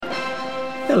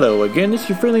Hello again, it's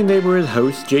your friendly neighborhood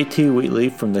host, JT Wheatley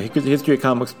from the History of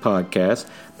Comics podcast,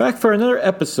 back for another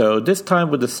episode, this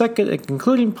time with the second and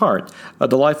concluding part of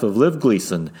the life of Lev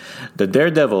Gleason, the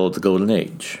daredevil of the Golden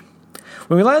Age.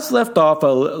 When we last left off,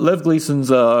 Lev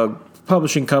Gleason's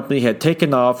publishing company had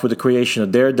taken off with the creation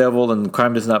of Daredevil and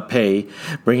Crime Does Not Pay,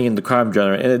 bringing in the crime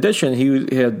genre. In addition,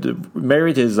 he had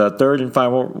married his third and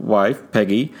final wife,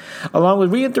 Peggy, along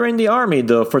with re-entering the Army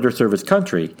to further serve his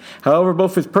country. However,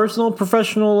 both his personal and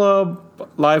professional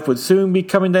life would soon be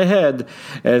coming to a head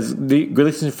as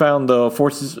Gleason found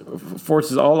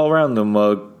forces all around him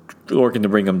working to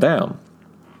bring him down.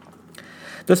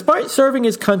 Despite serving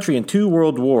his country in 2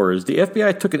 world wars, the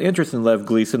FBI took an interest in Lev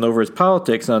Gleason over his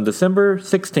politics. On December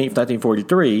 16,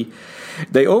 1943,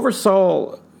 they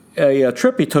oversaw a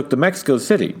trip he took to Mexico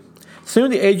City.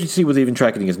 Soon the agency was even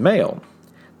tracking his mail.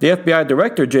 The FBI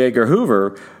director, J. Edgar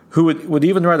Hoover, who would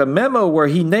even write a memo where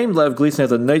he named Lev Gleason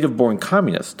as a native-born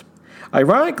communist.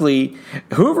 Ironically,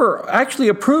 Hoover actually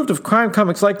approved of crime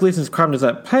comics like Gleason's Crime Does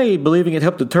Not Pay, believing it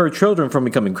helped deter children from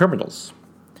becoming criminals.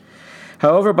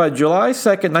 However, by July 2,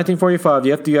 1945, the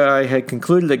FBI had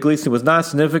concluded that Gleason was not a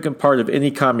significant part of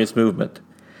any communist movement.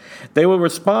 They would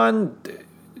respond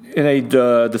in a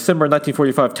December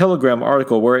 1945 Telegram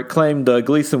article where it claimed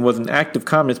Gleason was an active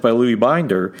communist by Louis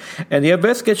Binder, and the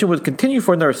investigation would continue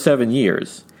for another 7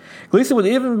 years. Gleason would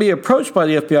even be approached by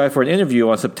the FBI for an interview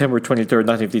on September 23,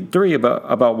 1953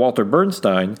 about Walter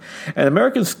Bernstein, an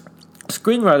American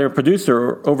screenwriter and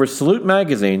producer over Salute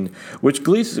magazine, with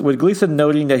Gleason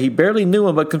noting that he barely knew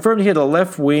him but confirmed he had a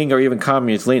left-wing or even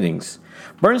communist leanings.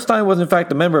 Bernstein was in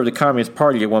fact a member of the Communist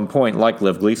Party at one point, like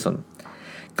Lev Gleason.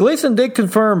 Gleason did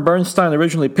confirm Bernstein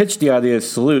originally pitched the idea of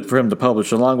Salute for him to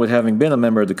publish, along with having been a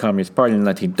member of the Communist Party in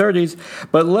the 1930s,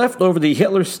 but left over the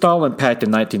Hitler-Stalin Pact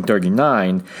in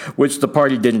 1939, which the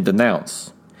party didn't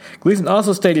denounce. Gleason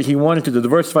also stated he wanted to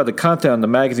diversify the content on the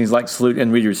magazines like Salute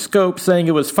and Reader's Scope, saying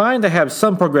it was fine to have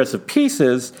some progressive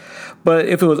pieces, but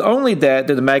if it was only that,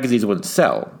 then the magazines wouldn't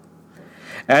sell.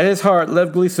 At his heart,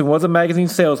 Lev Gleason was a magazine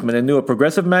salesman and knew a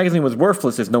progressive magazine was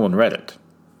worthless if no one read it.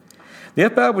 The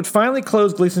FBI would finally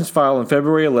close Gleason's file on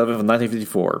February 11,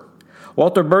 1954.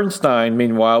 Walter Bernstein,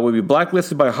 meanwhile, would be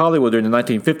blacklisted by Hollywood during the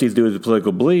 1950s due to his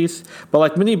political beliefs, but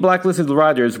like many blacklisted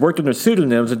writers, worked under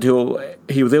pseudonyms until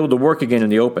he was able to work again in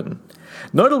the open.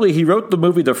 Notably, he wrote the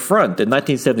movie The Front in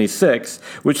 1976,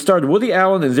 which starred Woody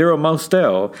Allen and Zero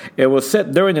Mostel, and was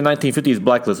set during the 1950s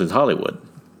blacklisted Hollywood.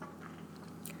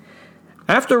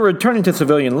 After returning to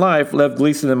civilian life, Lev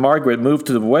Gleason and Margaret moved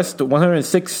to the West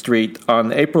 106th Street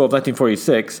on April of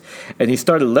 1946, and he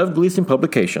started Lev Gleason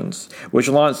Publications, which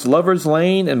launched Lover's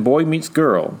Lane and Boy Meets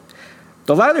Girl.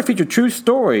 The latter featured true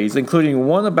stories, including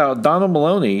one about Donald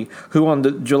Maloney, who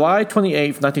on July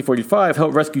 28, 1945,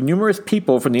 helped rescue numerous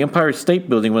people from the Empire State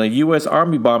Building when a U.S.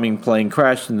 Army bombing plane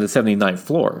crashed into the 79th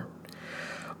floor.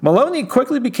 Maloney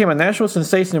quickly became a national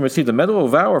sensation and received the Medal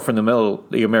of Valor from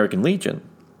the American Legion.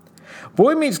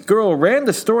 Boy Meets Girl ran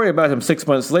the story about him 6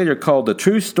 months later called The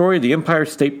True Story of the Empire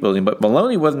State Building, but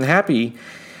Maloney wasn't happy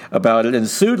about it and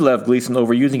sued Lev Gleason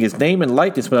over using his name and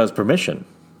likeness without his permission.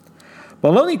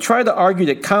 Maloney tried to argue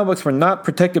that comic books were not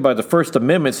protected by the First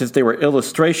Amendment since they were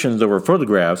illustrations over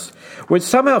photographs, which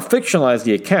somehow fictionalized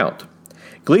the account.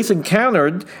 Gleason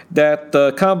countered that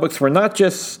comic books were not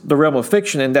just the realm of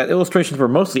fiction and that illustrations were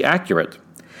mostly accurate.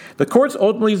 The courts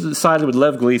ultimately decided with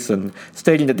Lev Gleason,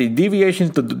 stating that the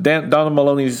deviations to Donald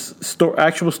Maloney's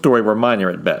actual story were minor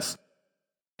at best.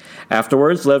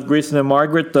 Afterwards, Lev Gleason and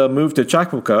Margaret moved to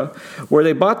Chapulca, where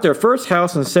they bought their first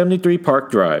house on 73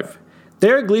 Park Drive.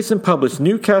 There, Gleason published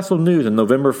Newcastle News on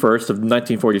November 1st of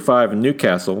 1945 in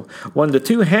Newcastle, one of the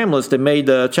 2 hamlets that made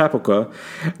Chapulca,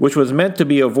 which was meant to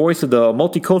be a voice of the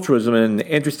multiculturalism and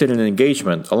interested in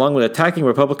engagement, along with attacking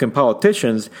Republican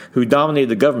politicians who dominated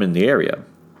the government in the area.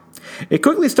 It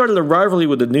quickly started a rivalry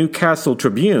with the Newcastle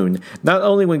Tribune, not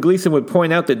only when Gleason would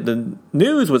point out that the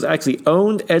news was actually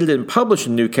owned, edited, and published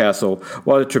in Newcastle,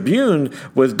 while the Tribune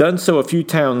was done so a few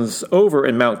towns over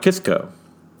in Mount Kisco.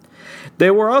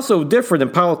 They were also different in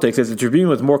politics, as the Tribune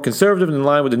was more conservative and in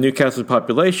line with the Newcastle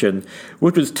population,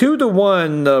 which was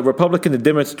 2-1 Republican and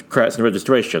Democrats in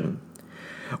registration.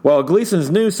 While Gleason's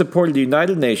news supported the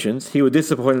United Nations, he was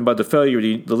disappointed by the failure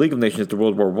of the League of Nations after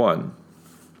World War I.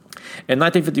 In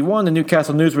 1951, the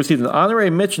Newcastle News received an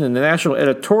honorary mention in the National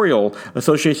Editorial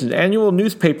Association's annual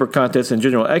newspaper contest in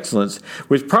general excellence,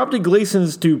 which prompted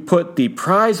Gleason's to put the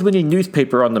prize-winning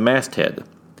newspaper on the masthead.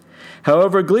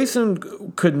 However,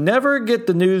 Gleason could never get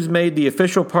the news made the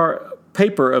official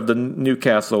paper of the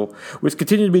Newcastle, which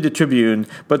continued to be the Tribune,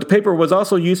 but the paper was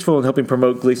also useful in helping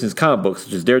promote Gleason's comic books,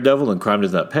 such as Daredevil and Crime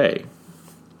Does Not Pay.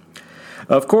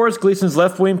 Of course, Gleason's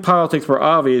left-wing politics were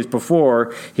obvious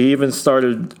before he even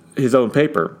started his own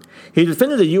paper. He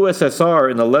defended the USSR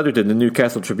in a letter to the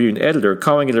Newcastle Tribune editor,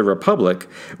 calling it a republic,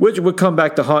 which would come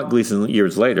back to haunt Gleason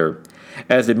years later,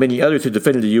 as did many others who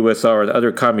defended the USSR and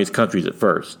other communist countries at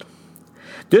first.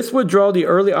 This would draw the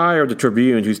early ire of the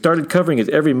Tribune, who started covering his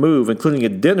every move, including a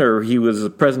dinner he was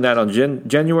present at on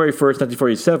January 1st,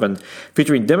 1947,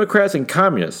 featuring Democrats and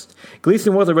Communists.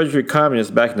 Gleason was a registered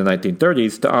communist back in the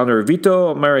 1930s to honor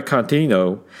Vito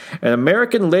Maricantino, an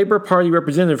American Labor Party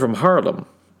representative from Harlem.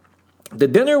 The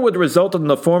dinner would result in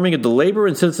the forming of the Labor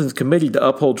and Citizens Committee to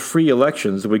uphold free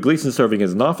elections, with Gleason serving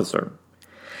as an officer.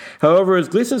 However, it was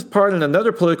Gleason's part in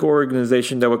another political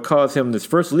organization that would cause him his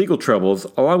first legal troubles,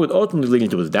 along with ultimately leading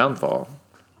to his downfall.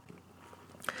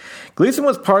 Gleason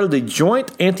was part of the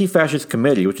Joint Anti-Fascist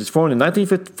Committee, which was formed in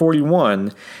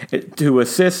 1941 to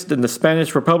assist in the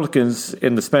Spanish Republicans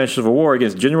in the Spanish Civil War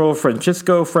against General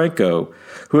Francisco Franco,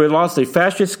 who had lost a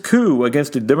fascist coup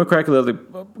against the democratic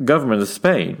government of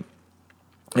Spain.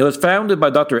 It was founded by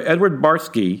Dr. Edward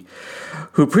Barsky,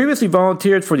 who previously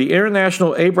volunteered for the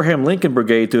International Abraham Lincoln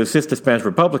Brigade to assist the Spanish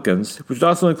Republicans, which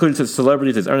also included such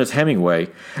celebrities as Ernest Hemingway,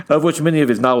 of which many of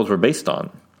his novels were based on.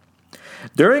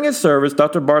 During his service,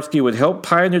 Dr. Barsky would help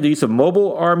pioneer the use of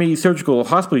mobile Army surgical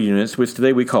hospital units, which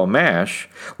today we call MASH,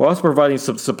 while also providing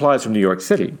some supplies from New York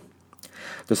City.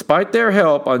 Despite their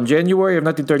help, on January of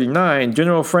 1939,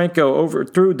 General Franco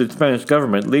overthrew the Spanish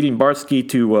government, leading Barsky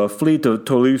to flee to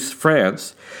Toulouse,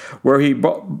 France, where he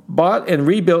bought and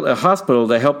rebuilt a hospital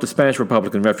that helped the Spanish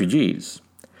Republican refugees.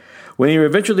 When he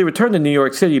eventually returned to New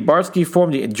York City, Barsky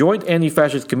formed the Joint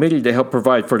Anti-Fascist Committee to help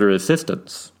provide further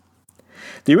assistance.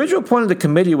 The original point of the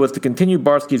committee was to continue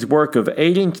Barsky's work of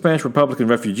aiding Spanish Republican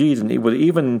refugees, and it would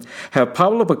even have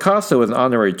Pablo Picasso as an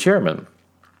honorary chairman.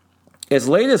 Its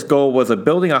latest goal was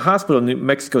building a hospital in New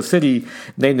Mexico City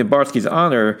named in Barsky's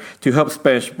honor to help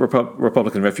Spanish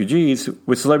Republican refugees,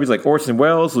 with celebrities like Orson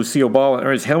Welles, Lucille Ball, and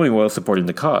Ernest Hemingway supporting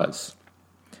the cause.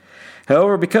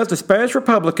 However, because the Spanish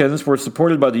Republicans were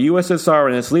supported by the USSR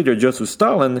and its leader, Joseph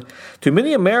Stalin, to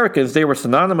many Americans they were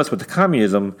synonymous with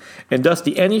communism, and thus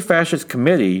the Anti-Fascist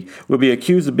Committee would be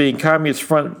accused of being Communist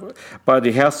Front by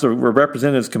the House of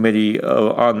Representatives Committee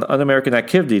on Un-American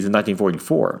Activities in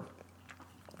 1944.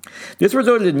 This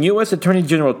resulted in U.S. Attorney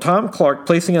General Tom Clark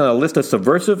placing on a list of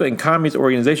subversive and communist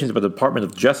organizations by the Department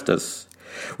of Justice,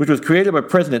 which was created by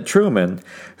President Truman,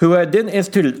 who had then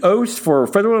instituted oaths for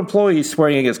federal employees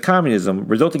swearing against communism,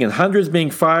 resulting in hundreds being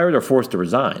fired or forced to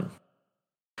resign.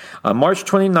 On March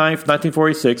 29,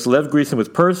 1946, Lev Gleason was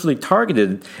personally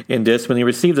targeted in this when he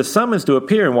received a summons to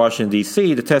appear in Washington,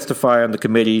 D.C. to testify on the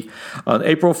committee on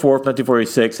April 4,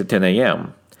 1946 at 10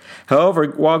 a.m. However,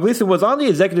 while Gleason was on the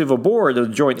executive board of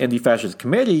the Joint Anti-Fascist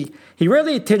Committee, he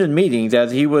rarely attended meetings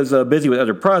as he was busy with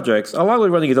other projects, along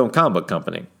with running his own comic book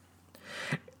company.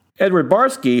 Edward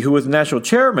Barsky, who was the national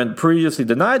chairman, previously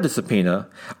denied the subpoena,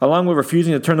 along with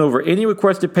refusing to turn over any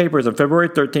requested papers on February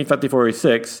 13,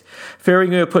 1946,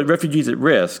 fearing it would put refugees at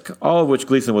risk, all of which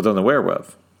Gleason was unaware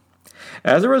of.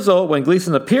 As a result, when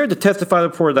Gleason appeared to testify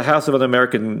before the House of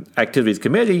Un-American Activities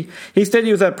Committee, he stated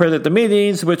he was not present at the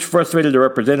meetings, which frustrated the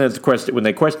representatives when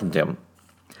they questioned him.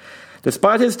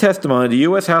 Despite his testimony, the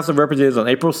U.S. House of Representatives on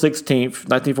April 16,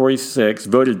 1946,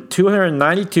 voted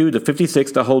 292 to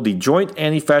 56 to hold the Joint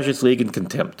Anti-Fascist League in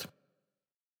contempt.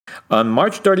 On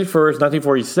March 31,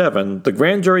 1947, the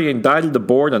grand jury indicted the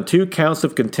board on 2 counts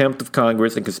of contempt of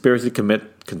Congress and conspiracy to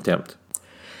commit contempt.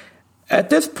 At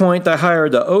this point, I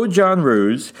hired O. John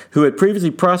Roos, who had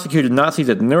previously prosecuted Nazis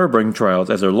at the Nuremberg trials,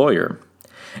 as their lawyer.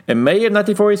 In May of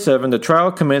 1947, the trial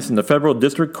commenced in the Federal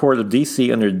District Court of D.C.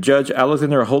 under Judge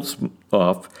Alexander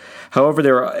Holtzhoff. However,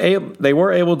 they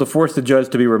were able to force the judge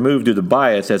to be removed due to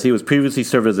bias, as he was previously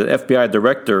served as an FBI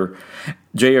director,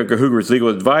 J. Edgar Hoover's legal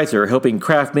advisor, helping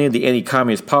craft many of the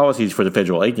anti-communist policies for the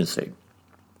federal agency.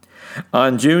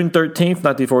 On June 13,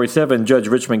 1947, Judge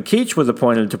Richmond Keach was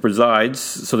appointed to preside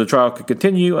so the trial could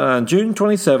continue, and on June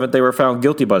 27, they were found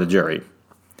guilty by the jury.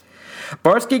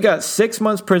 Barsky got 6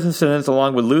 months prison sentence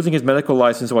along with losing his medical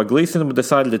license, while Gleason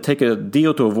decided to take a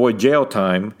deal to avoid jail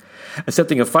time,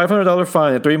 accepting a $500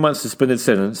 fine and 3 months suspended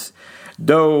sentence,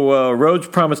 though Rhodes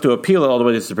promised to appeal it all the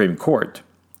way to the Supreme Court.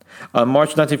 On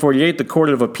March 1948, the Court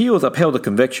of Appeals upheld the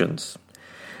convictions.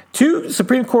 2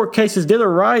 Supreme Court cases did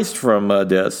arise from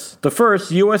this. The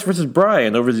first, U.S. v.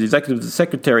 Bryan, over the Executive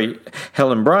Secretary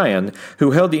Helen Bryan,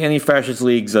 who held the Anti-Fascist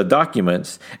League's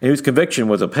documents and whose conviction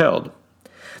was upheld.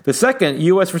 The second,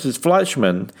 U.S. v.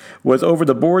 Fleischman, was over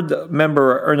the board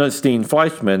member Ernestine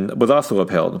Fleischman, was also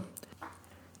upheld.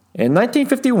 In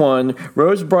 1951,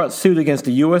 Rhodes brought suit against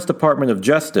the U.S. Department of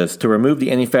Justice to remove the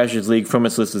Anti-Fascist League from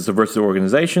its list of subversive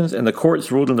organizations, and the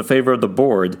courts ruled in the favor of the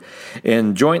board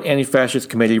in Joint Anti-Fascist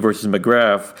Committee versus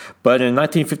McGrath, but in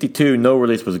 1952, no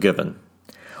release was given.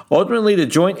 Ultimately, the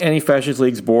Joint Anti-Fascist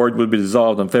League's board would be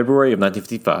dissolved in February of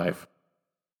 1955.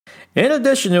 In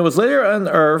addition, it was later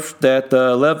unearthed that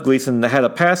Lev Gleason had a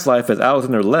past life as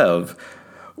Alexander Lev,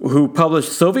 who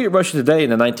published Soviet Russia Today in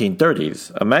the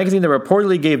 1930s, a magazine that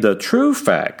reportedly gave the true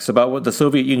facts about what the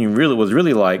Soviet Union was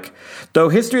really like, though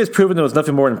history has proven it was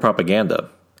nothing more than propaganda.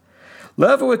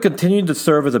 Lev would continue to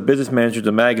serve as a business manager of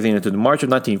the magazine until March of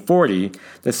 1940.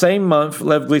 The same month,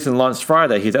 Lev Gleason launched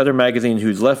Friday, his other magazine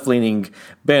whose left-leaning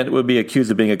bent would be accused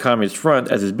of being a communist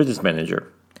front, as his business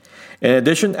manager. In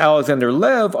addition, Alexander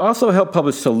Lev also helped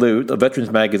publish Salute, a veterans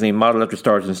magazine modeled after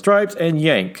Stars and Stripes, and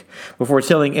Yank, before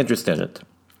selling interest in it.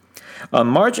 On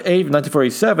March 8,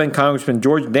 1947, Congressman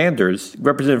George Landers,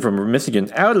 representative from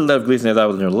Michigan, outed Lev Gleason as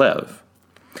Alexander Lev.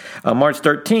 On March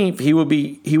 13th, he would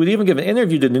even give an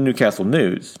interview to the Newcastle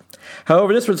News.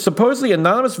 However, this supposedly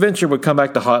anonymous venture would come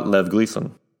back to haunt Lev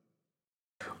Gleason.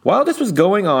 While this was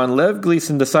going on, Lev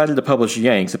Gleason decided to publish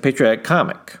Yanks, a patriotic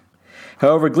comic.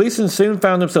 However, Gleason soon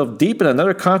found himself deep in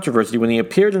another controversy when he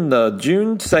appeared in the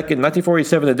June 2,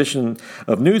 1947 edition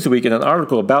of Newsweek in an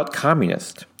article about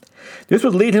communists. This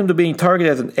would lead him to being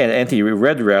targeted at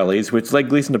anti-Red rallies, which led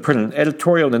Gleason to print an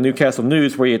editorial in the Newcastle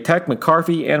News where he attacked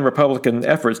McCarthy and Republican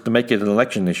efforts to make it an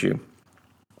election issue.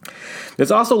 This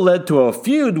also led to a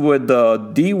feud with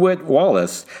DeWitt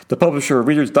Wallace, the publisher of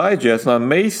Reader's Digest, and on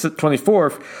May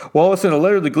 24th, Wallace sent a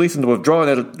letter to Gleason to withdraw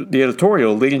the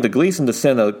editorial, leading to Gleason to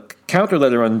send a counter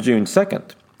letter on June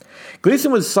 2nd.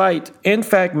 Gleason would cite In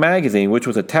Fact magazine, which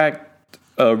was attacked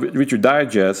Reader's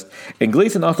Digest, and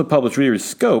Gleason also published Reader's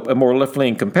Scope, a more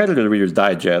left-leaning competitor to Reader's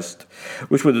Digest,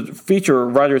 which would feature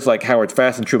writers like Howard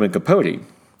Fast and Truman Capote.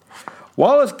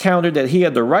 Wallace countered that he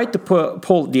had the right to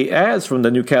pull the ads from the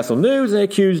Newcastle News and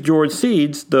accused George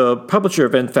Seeds, the publisher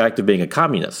of In Fact, of being a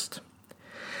communist.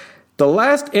 The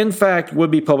last In Fact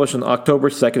would be published on October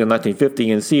 2nd of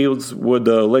 1950, and Seeds would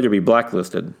later be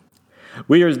blacklisted.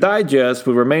 Reader's Digest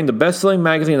would remain the best-selling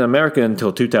magazine in America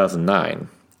until 2009.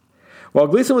 While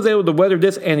Gleason was able to weather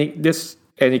this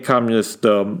anti-communist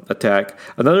attack,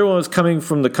 another one was coming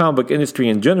from the comic book industry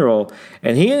in general,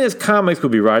 and he and his comics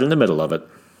would be right in the middle of it.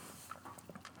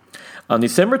 On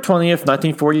December 20th,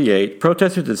 1948,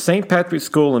 protesters at St. Patrick's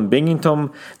School in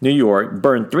Binghamton, New York,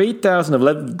 burned 3,000 of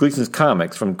Lev Gleason's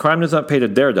comics, from Crime Does Not Pay to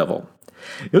Daredevil.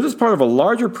 It was part of a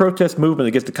larger protest movement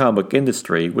against the comic book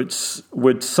industry, which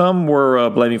some were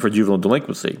blaming for juvenile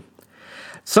delinquency.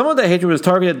 Some of the hatred was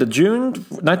targeted at the June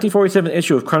 1947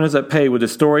 issue of Crime Does Not Pay with the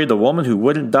story The Woman Who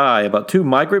Wouldn't Die, about two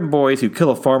migrant boys who kill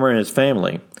a farmer and his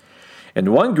family.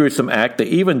 In one gruesome act, they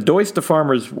even doused the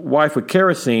farmer's wife with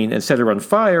kerosene and set her on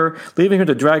fire, leaving her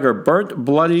to drag her burnt,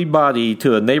 bloody body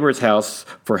to a neighbor's house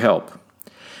for help.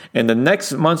 In the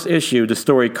next month's issue, the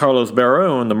story Carlos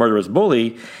Barón, the Murderous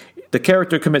Bully, the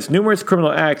character commits numerous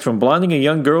criminal acts, from blinding a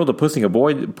young girl to pushing a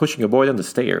boy down the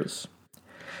stairs.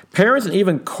 Parents and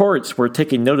even courts were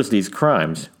taking notice of these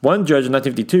crimes. One judge in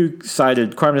 1952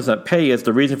 cited Crime Does Not Pay as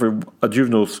the reason for a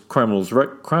juvenile criminal's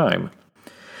crime.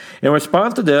 In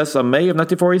response to this, on May of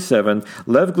 1947,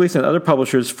 Lev Gleason and other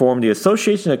publishers formed the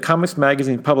Association of Comics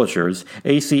Magazine Publishers,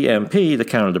 ACMP, to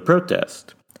counter the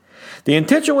protest. The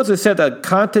intention was to set the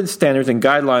content standards and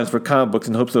guidelines for comic books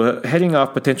in hopes of heading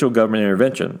off potential government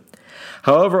intervention.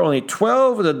 However, only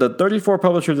 12 of the 34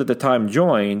 publishers at the time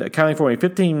joined, accounting for only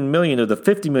 15 million of the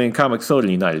 50 million comics sold in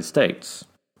the United States.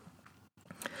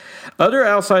 Other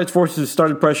outside forces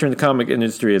started pressuring the comic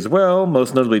industry as well,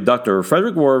 most notably Dr.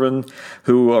 Frederick Warren,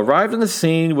 who arrived on the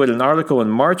scene with an article in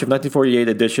March of 1948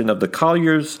 edition of the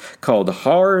Collier's called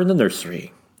Horror in the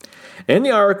Nursery. In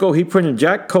the article, he printed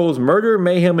Jack Cole's Murder,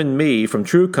 Mayhem, and Me from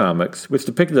True Comics, which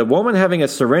depicted a woman having a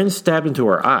syringe stabbed into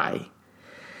her eye.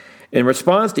 In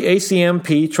response, the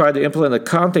ACMP tried to implement a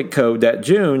content code that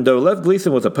June, though Lev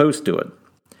Gleason was opposed to it.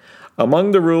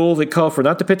 Among the rules, it called for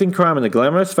not depicting crime in a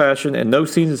glamorous fashion and no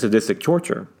scenes of sadistic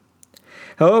torture.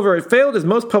 However, it failed as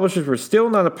most publishers were still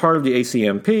not a part of the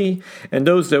ACMP, and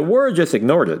those that were just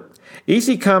ignored it.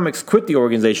 EC Comics quit the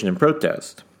organization in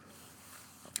protest.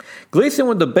 Gleason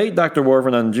would debate Dr.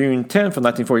 Warren on June 10,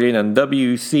 1948 on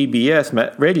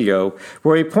WCBS radio,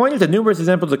 where he pointed to numerous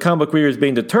examples of comic book readers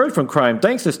being deterred from crime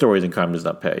thanks to stories in Crime Does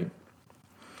Not Pay.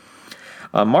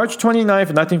 On March 29,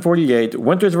 1948,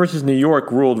 Winters v. New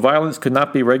York ruled violence could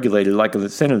not be regulated like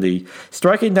obscenity,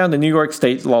 striking down the New York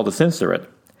State law to censor it.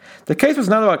 The case was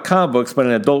not about comic books, but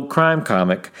an adult crime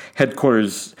comic,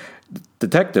 Headquarters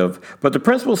Detective, but the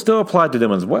principle still applied to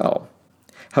them as well.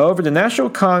 However, the National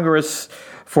Congress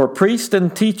for Priests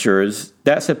and Teachers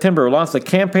that September launched a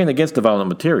campaign against the violent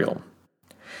material.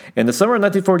 In the summer of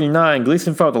 1949,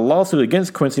 Gleason filed a lawsuit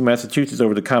against Quincy, Massachusetts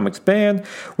over the comics ban,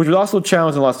 which was also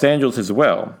challenged in Los Angeles as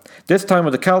well, this time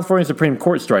with the California Supreme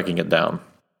Court striking it down.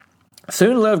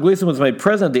 Soon, Lev Gleason was made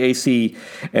president of the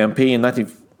ACMP in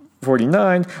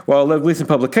 1949, while Lev Gleason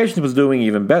Publications was doing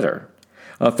even better.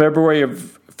 On February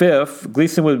 5th,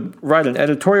 Gleason would write an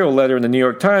editorial letter in the New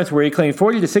York Times where he claimed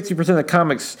 40 to 60% of the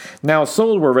comics now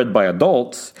sold were read by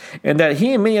adults, and that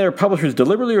he and many other publishers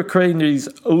deliberately were creating these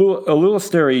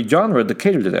illusory genre to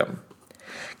cater to them.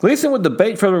 Gleason would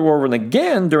debate Frederick Warren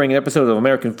again during an episode of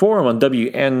American Forum on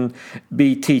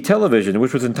WNBT television,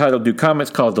 which was entitled "Do Comics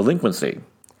Cause Delinquency?"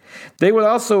 They would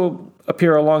also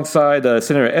appear alongside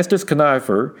Senator Estes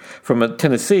Knifer from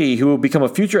Tennessee, who would become a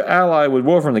future ally with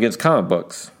Warren against comic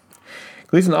books.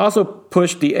 Gleason also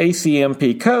pushed the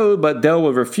ACMP code, but Dell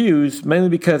would refuse, mainly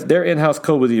because their in-house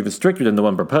code was even stricter than the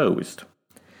one proposed.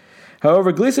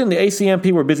 However, Gleason and the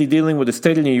ACMP were busy dealing with the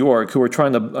state of New York, who were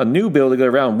trying a new bill to get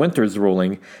around Winter's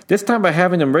ruling, this time by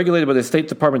having them regulated by the State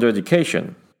Department of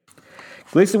Education.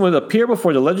 Gleason would appear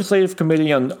before the Legislative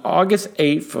Committee on August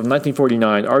 8th of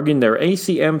 1949, arguing their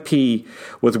ACMP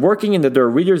was working and that their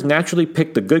readers naturally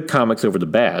picked the good comics over the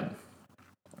bad.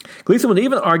 Gleason would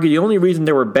even argue the only reason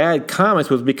there were bad comics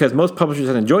was because most publishers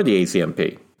had enjoyed the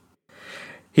ACMP.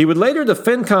 He would later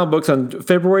defend comic books on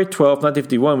February 12,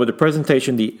 1951, with a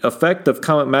presentation, The Effect of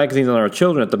Comic Magazines on Our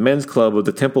Children, at the Men's Club of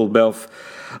the Temple Bell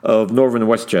of Northern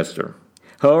Westchester.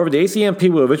 However, the ACMP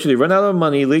will eventually run out of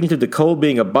money, leading to the code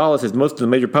being abolished as most of the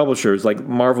major publishers, like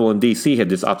Marvel and DC, had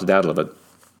just opted out of it.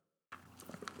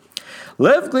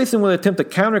 Lev Gleason would attempt to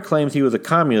counter claims he was a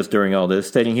communist during all this,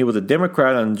 stating he was a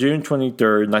Democrat on June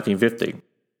 23, 1950.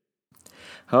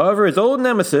 However, his old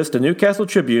nemesis, the Newcastle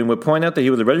Tribune, would point out that he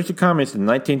was a registered communist in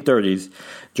the 1930s,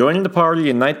 joining the party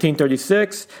in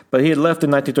 1936, but he had left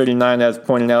in 1939, as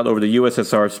pointed out over the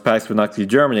USSR's pact with Nazi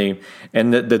Germany,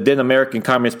 and the then American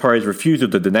Communist Party's refusal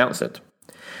to denounce it.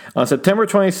 On September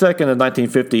 22nd of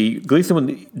 1950, Gleason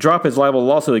would drop his libel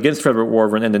lawsuit against Frederick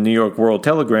Warren and the New York World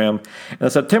Telegram, and on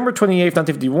September 28,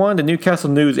 1951, the Newcastle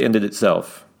News ended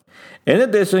itself. In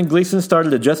addition, Gleason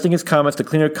started adjusting his comments to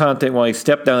cleaner content while he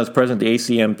stepped down as president of the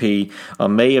ACMP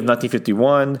on May of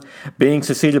 1951, being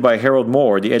succeeded by Harold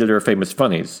Moore, the editor of Famous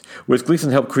Funnies, which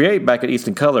Gleason helped create back at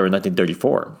Eastern Color in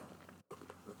 1934.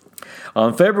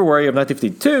 On February of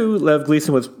 1952, Lev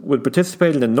Gleason would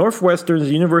participate in the Northwestern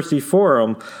University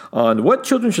Forum on What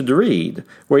Children Should Read,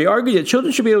 where he argued that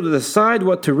children should be able to decide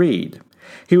what to read.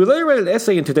 He would later write an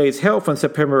essay in Today's Health in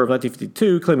September of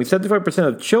 1952, claiming 75%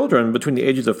 of children between the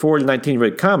ages of 4 and 19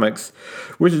 read comics,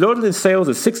 which resulted in sales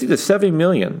of 60 to 70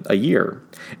 million a year,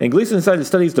 and Gleason cited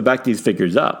studies to back these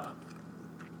figures up.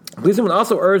 Gleason would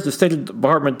also urge the State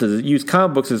Department to use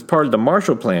comic books as part of the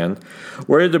Marshall Plan,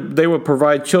 where they would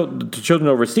provide to children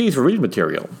overseas for reading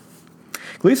material.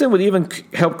 Gleason would even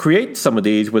help create some of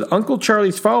these with Uncle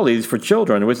Charlie's Follies for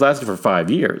children, which lasted for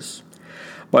 5 years.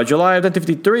 By July of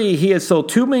 1953, he had sold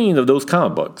 2 million of those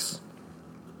comic books.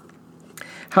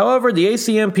 However, the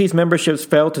ACMP's memberships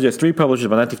fell to just 3 publishers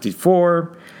by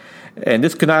 1954, and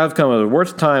this could not have come at the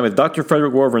worst time, as Dr.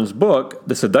 Frederick Warren's book,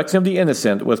 The Seduction of the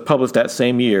Innocent, was published that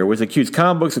same year, which accused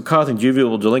comic books of causing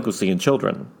juvenile delinquency in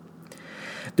children.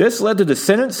 This led to the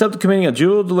Senate Subcommittee on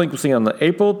Juvenile Delinquency on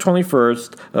April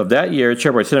 21st of that year,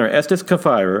 chaired by Senator Estes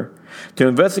Knifer, to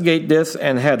investigate this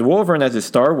and had Warren as his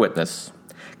star witness.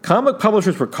 Comic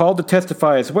publishers were called to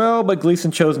testify as well, but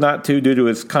Gleason chose not to due to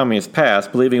his communist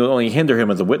past, believing it would only hinder him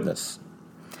as a witness.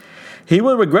 He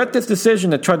would regret this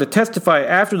decision and try to testify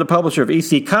after the publisher of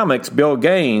EC Comics, Bill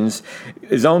Gaines,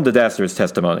 his own disastrous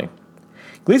testimony.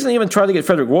 Gleason even tried to get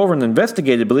Frederick Warren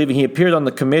investigated, believing he appeared on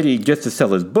the committee just to sell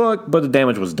his book, but the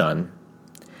damage was done.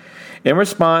 In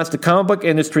response, the comic book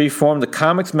industry formed the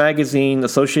Comics Magazine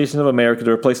Association of America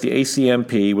to replace the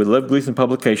ACMP, with Lev Gleason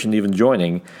Publications even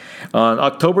joining. On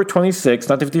October 26,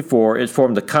 1954, it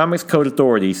formed the Comics Code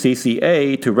Authority,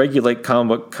 CCA, to regulate comic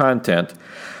book content,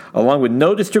 along with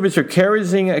no distributor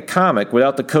carrying a comic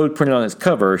without the code printed on its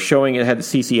cover, showing it had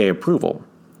CCA approval.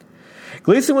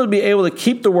 Gleason would be able to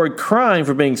keep the word crime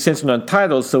from being censored on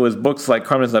titles so his books like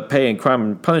Crime Does Not Pay and Crime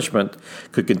and Punishment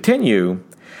could continue,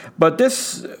 but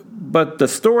the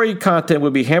story content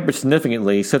would be hampered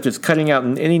significantly, such as cutting out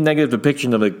any negative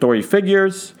depiction of authority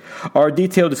figures or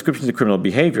detailed descriptions of criminal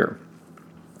behavior.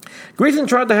 Gleason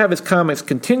tried to have his comics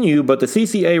continue, but the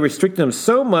CCA restricted them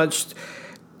so much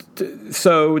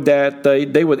so that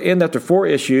they would end after 4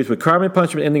 issues, with Crime and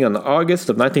Punishment ending on August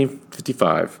of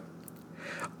 1955.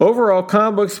 Overall,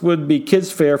 comic books would be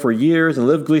kids' fare for years, and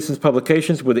Liv Gleason's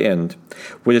publications would end,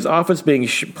 with his office being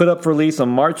put up for lease on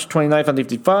March 29,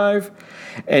 1955,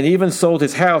 and even sold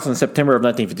his house in September of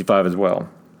 1955 as well.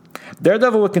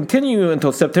 Daredevil would continue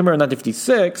until September of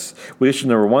 1956 with issue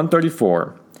number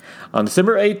 134. On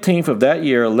December 18th of that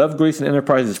year, Lev Gleason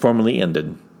Enterprises formally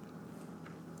ended.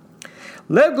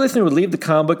 Lev Gleason would leave the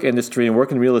comic book industry and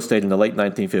work in real estate in the late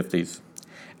 1950s.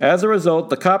 As a result,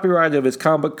 the copyright of his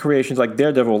comic book creations like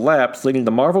Daredevil lapsed, leading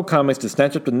to Marvel Comics to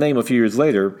snatch up the name a few years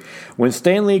later when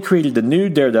Stan Lee created the new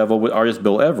Daredevil with artist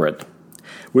Bill Everett,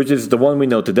 which is the one we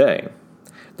know today.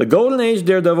 The Golden Age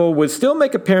Daredevil would still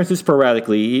make appearances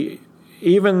sporadically,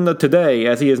 even today,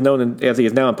 as he is now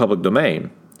in public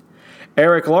domain.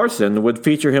 Erik Larsen would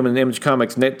feature him in Image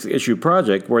Comics' next issue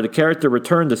project, where the character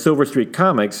returned to Silver Streak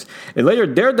Comics, and later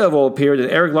Daredevil appeared in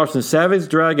Erik Larsen's Savage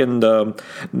Dragon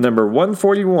number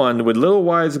 141, with Little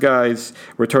Wise Guys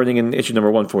returning in issue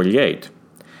number 148.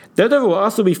 Daredevil will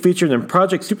also be featured in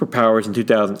Project Superpowers in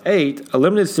 2008, a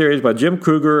limited series by Jim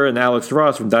Krueger and Alex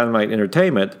Ross from Dynamite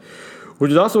Entertainment,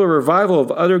 which is also a revival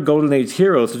of other Golden Age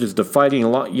heroes such as the Fighting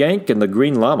Yank and the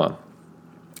Green Llama.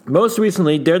 Most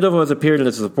recently, Daredevil has appeared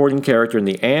as a supporting character in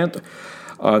The Ant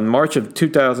on March of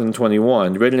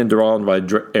 2021, written and drawn by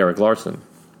Erik Larsen.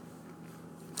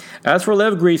 As for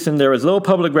Lev Gleason, there is little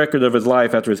public record of his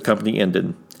life after his company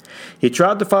ended. He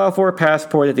tried to file for a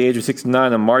passport at the age of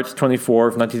 69 on March 24,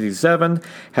 1967,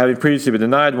 having previously been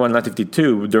denied one in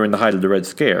 1952 during the height of the Red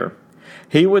Scare.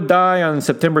 He would die on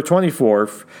September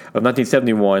 24th of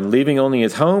 1971, leaving only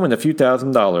his home and a few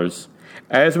 $1,000s.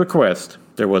 At his request,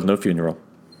 there was no funeral.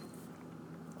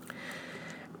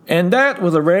 And that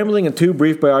was a rambling and too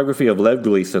brief biography of Lev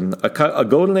Gleason, a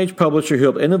Golden Age publisher who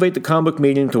helped innovate the comic book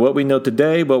medium to what we know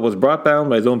today, but was brought down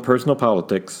by his own personal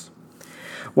politics.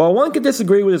 While one could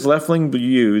disagree with his left-wing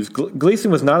views,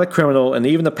 Gleason was not a criminal and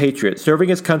even a patriot, serving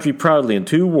his country proudly in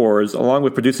 2 wars, along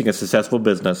with producing a successful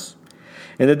business.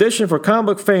 In addition, for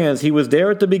comic book fans, he was there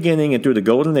at the beginning and through the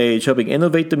Golden Age, helping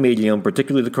innovate the medium,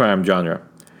 particularly the crime genre.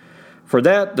 For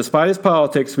that, despite his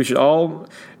politics, it should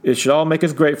all make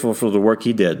us grateful for the work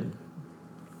he did.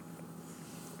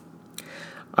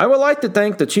 I would like to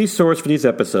thank the chief source for these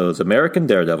episodes, American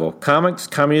Daredevil, Comics,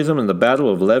 Communism, and the Battle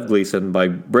of Lev Gleason by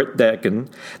Britt Decken,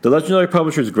 the legendary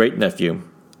publisher's great-nephew.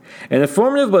 An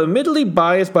informative but admittedly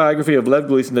biased biography of Lev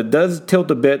Gleason that does tilt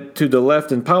a bit to the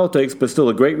left in politics, but still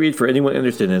a great read for anyone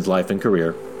interested in his life and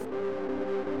career.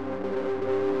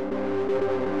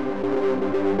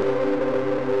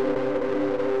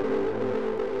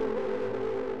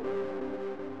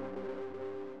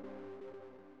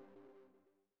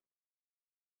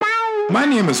 My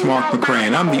name is Mark McRae,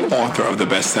 and I'm the author of The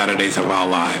Best Saturdays of Our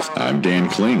Lives. I'm Dan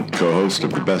Klink, co-host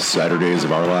of the Best Saturdays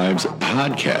of Our Lives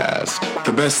podcast.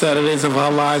 The Best Saturdays of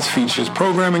Our Lives features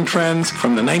programming trends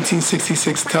from the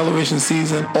 1966 television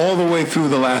season all the way through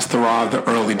the last hurrah of the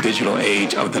early digital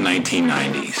age of the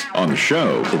 1990s. On the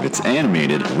show, if it's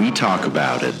animated, we talk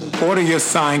about it. Order your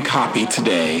signed copy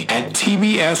today at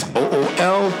tbsool.com.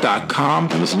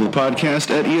 And listen to the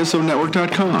podcast at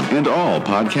esonetwork.com and all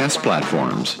podcast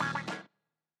platforms.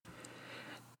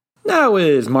 Now it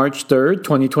is March 3rd,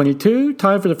 2022,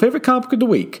 time for the favorite comic book of the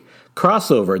week,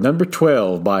 Crossover, number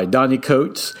 12 by Donnie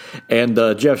Coates and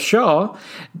Jeff Shaw,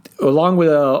 along with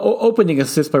an opening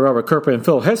assist by Robert Kirkman and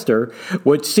Phil Hester,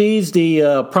 which sees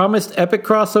the promised epic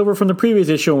crossover from the previous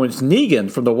issue in which Negan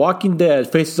from The Walking Dead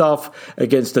faces off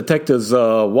against detectives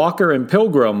Walker and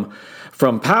Pilgrim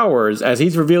from Powers, as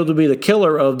he's revealed to be the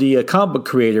killer of the comic book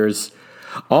creators.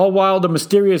 All while the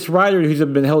mysterious writer who's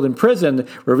been held in prison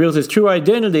reveals his true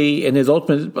identity and his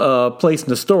ultimate place in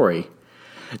the story.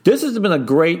 This has been a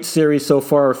great series so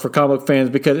far for comic fans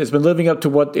because it's been living up to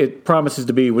what it promises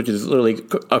to be, which is literally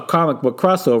a comic book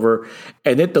crossover,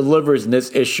 and it delivers in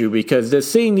this issue because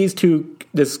seeing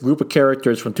this group of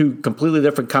characters from 2 completely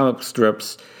different comic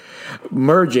strips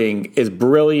merging is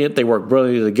brilliant. They work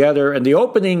brilliantly together, and the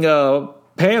opening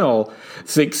panel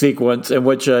sequence in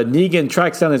which Negan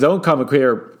tracks down his own comic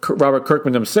creator, Robert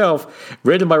Kirkman himself,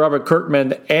 written by Robert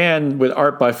Kirkman and with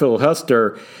art by Phil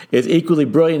Hester, is equally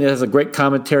brilliant. It has a great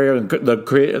commentary on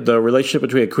the relationship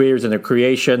between the creators and their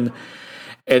creation,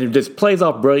 and it just plays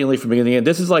off brilliantly from beginning to end.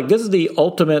 This is the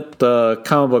ultimate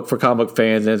comic book for comic book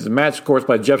fans, and it's matched, of course,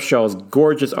 by Jeff Shaw's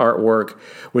gorgeous artwork,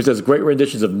 which does great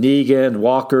renditions of Negan,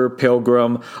 Walker,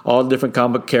 Pilgrim, all the different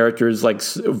comic book characters, like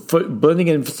blending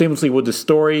in seamlessly with the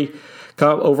story,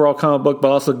 overall comic book, but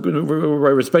also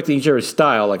respecting each other's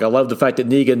style. Like, I love the fact that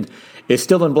Negan is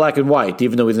still in black and white,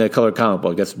 even though he's in a color comic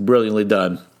book. That's brilliantly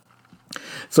done.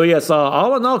 So yes,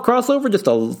 all in all, Crossover, just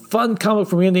a fun comic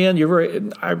from in the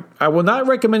end. I will not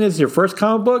recommend this as your first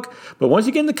comic book, but once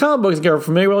you get into comic books and get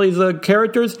familiar with all these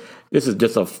characters, this is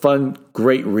just a fun,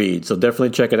 great read. So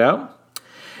definitely check it out.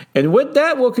 And with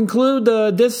that, we'll conclude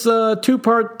this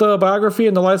two-part biography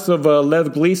in the life of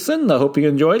Lev Gleason. I hope you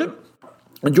enjoyed it.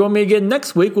 And join me again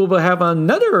next week. We'll have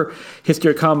another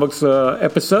History of Comics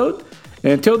episode.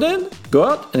 And until then, go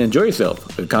out and enjoy yourself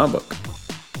with a comic book.